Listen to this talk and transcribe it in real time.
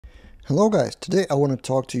Hello guys, today I want to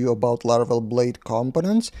talk to you about Laravel Blade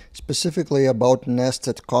components, specifically about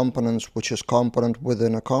nested components, which is component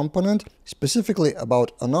within a component, specifically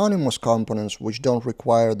about anonymous components, which don't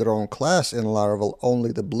require their own class in Laravel,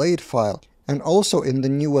 only the Blade file. And also in the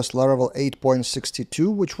newest Laravel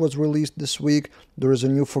 8.62, which was released this week, there is a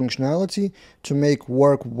new functionality to make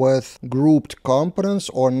work with grouped components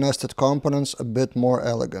or nested components a bit more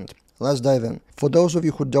elegant. Let's dive in. For those of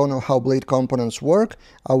you who don't know how Blade components work,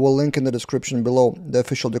 I will link in the description below the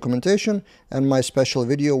official documentation and my special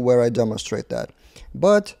video where I demonstrate that.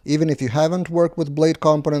 But even if you haven't worked with Blade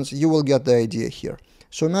components, you will get the idea here.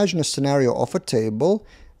 So imagine a scenario of a table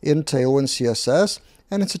in Tailwind CSS,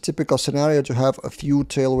 and it's a typical scenario to have a few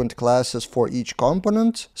Tailwind classes for each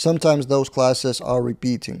component. Sometimes those classes are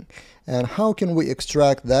repeating. And how can we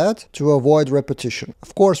extract that to avoid repetition?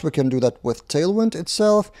 Of course, we can do that with Tailwind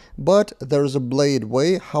itself, but there's a Blade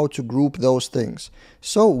way how to group those things.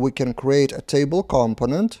 So we can create a table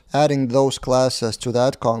component, adding those classes to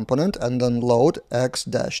that component, and then load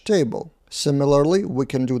x-table. Similarly, we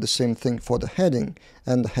can do the same thing for the heading,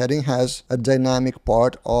 and the heading has a dynamic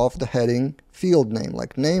part of the heading field name,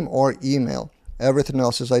 like name or email. Everything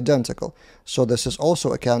else is identical. So this is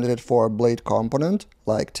also a candidate for a Blade component,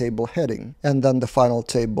 like table heading. And then the final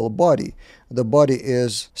table body. The body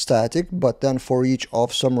is static, but then for each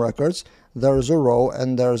of some records, there's a row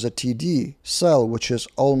and there's a TD cell, which is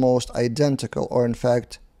almost identical, or in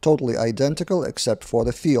fact, totally identical except for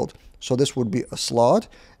the field. So this would be a slot,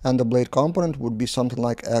 and the Blade component would be something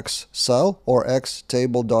like xCell or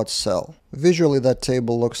xTable.cell. Visually, that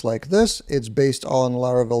table looks like this. It's based on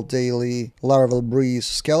Laravel Daily, Laravel Breeze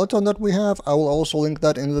skeleton that we have. I will also link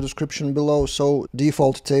that in the description below. So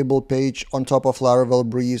default table page on top of Laravel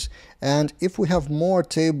Breeze. And if we have more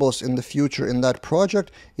tables in the future in that project,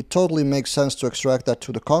 it totally makes sense to extract that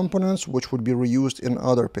to the components, which would be reused in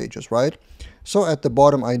other pages, right? So at the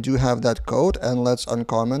bottom, I do have that code, and let's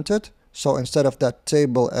uncomment it. So instead of that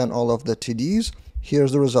table and all of the TDs,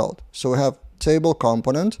 here's the result. So we have table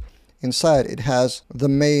component. Inside it has the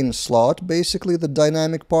main slot, basically the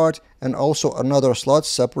dynamic part, and also another slot,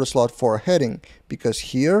 separate slot for a heading, because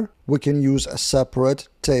here we can use a separate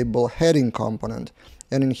table heading component.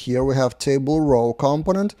 And in here we have table row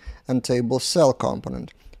component and table cell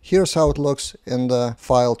component. Here's how it looks in the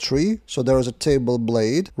file tree. So there is a table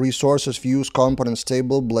blade, resources, views, components,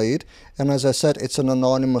 table blade. And as I said, it's an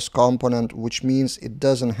anonymous component, which means it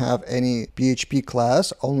doesn't have any PHP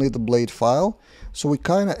class, only the blade file. So we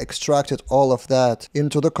kind of extracted all of that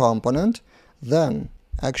into the component. Then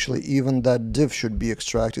actually even that div should be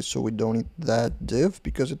extracted. So we don't need that div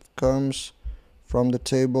because it comes from the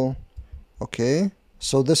table. Okay.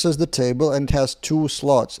 So this is the table, and it has two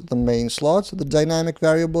slots, the main slots, the dynamic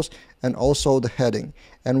variables, and also the heading.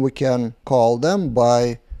 And we can call them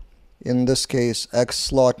by, in this case,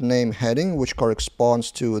 xSlot name heading, which corresponds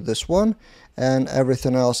to this one, and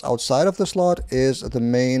everything else outside of the slot is the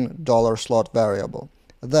main $slot variable.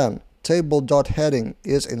 Then table.heading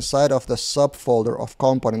is inside of the subfolder of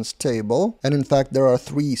components table, and in fact there are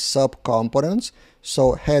three subcomponents.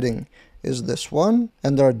 So heading is this one,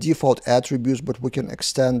 and there are default attributes, but we can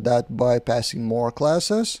extend that by passing more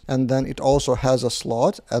classes. And then it also has a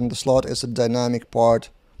slot, and the slot is a dynamic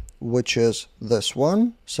part, which is this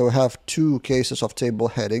one. So we have two cases of table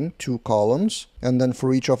heading, two columns, and then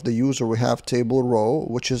for each of the user we have table row,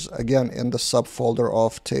 which is again in the subfolder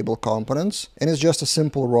of table components, and it's just a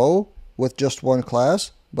simple row with just one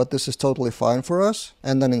class, but this is totally fine for us.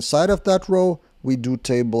 And then inside of that row we do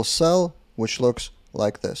table cell, which looks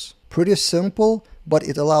like this. Pretty simple, but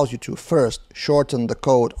it allows you to first shorten the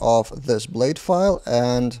code of this Blade file,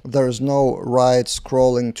 and there's no right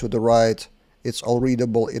scrolling to the right. It's all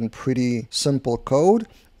readable in pretty simple code,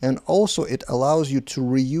 and also it allows you to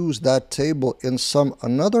reuse that table in some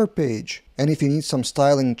another page. And if you need some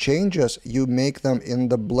styling changes, you make them in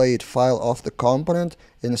the Blade file of the component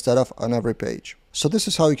instead of on every page. So this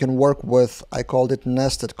is how you can work with, I called it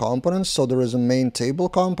nested components. So there is a main table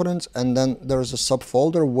component, and then there is a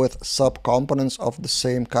subfolder with subcomponents of the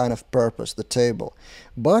same kind of purpose, the table.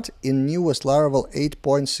 But in newest Laravel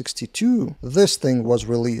 8.62, this thing was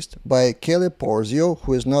released by Kelly Porzio,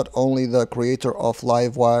 who is not only the creator of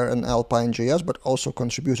Livewire and Alpine.js, but also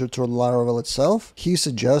contributor to Laravel itself. He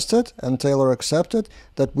suggested, and Taylor accepted,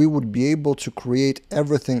 that we would be able to create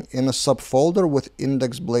everything in a subfolder with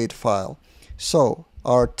index blade file. So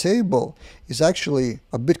our table is actually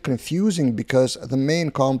a bit confusing because the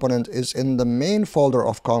main component is in the main folder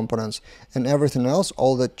of components, and everything else,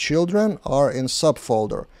 all the children, are in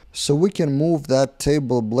subfolder. So we can move that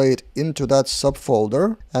table blade into that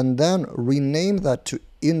subfolder and then rename that to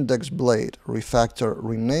index blade, refactor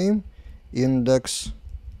rename index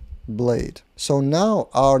blade. So now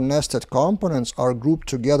our nested components are grouped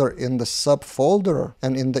together in the subfolder,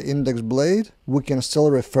 and in the index blade we can still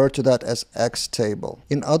refer to that as xtable.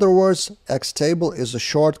 In other words, xtable is a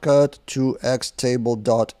shortcut to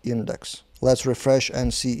xtable.index. Let's refresh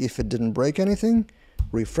and see if it didn't break anything.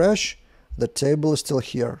 Refresh. The table is still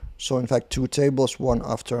here. So in fact, two tables, one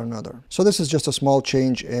after another. So this is just a small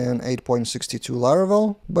change in 8.62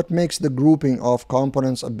 Laravel, but makes the grouping of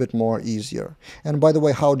components a bit more easier. And by the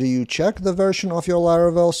way, how do you check the version of your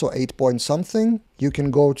Laravel? So 8 point something, you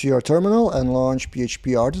can go to your terminal and launch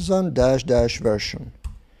php artisan -- version.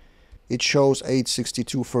 It shows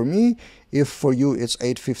 8.62 for me. If for you it's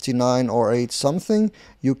 8.59 or 8 something,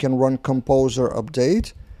 you can run composer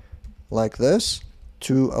update like this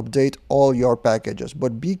to update all your packages.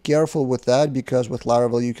 But be careful with that, because with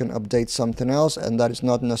Laravel you can update something else and that is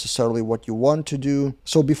not necessarily what you want to do.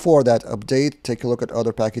 So before that update, take a look at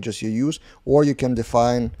other packages you use, or you can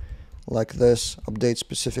define like this, update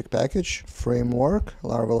specific package, framework,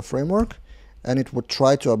 Laravel framework, and it would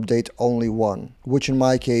try to update only one, which in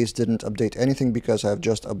my case didn't update anything because I've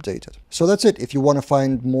just updated. So that's it. If you want to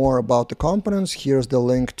find more about the components, here's the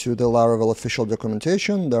link to the Laravel official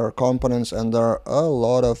documentation. There are components and there are a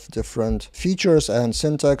lot of different features and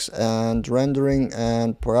syntax and rendering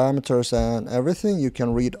and parameters and everything. You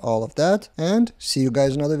can read all of that, and see you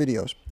guys in other videos.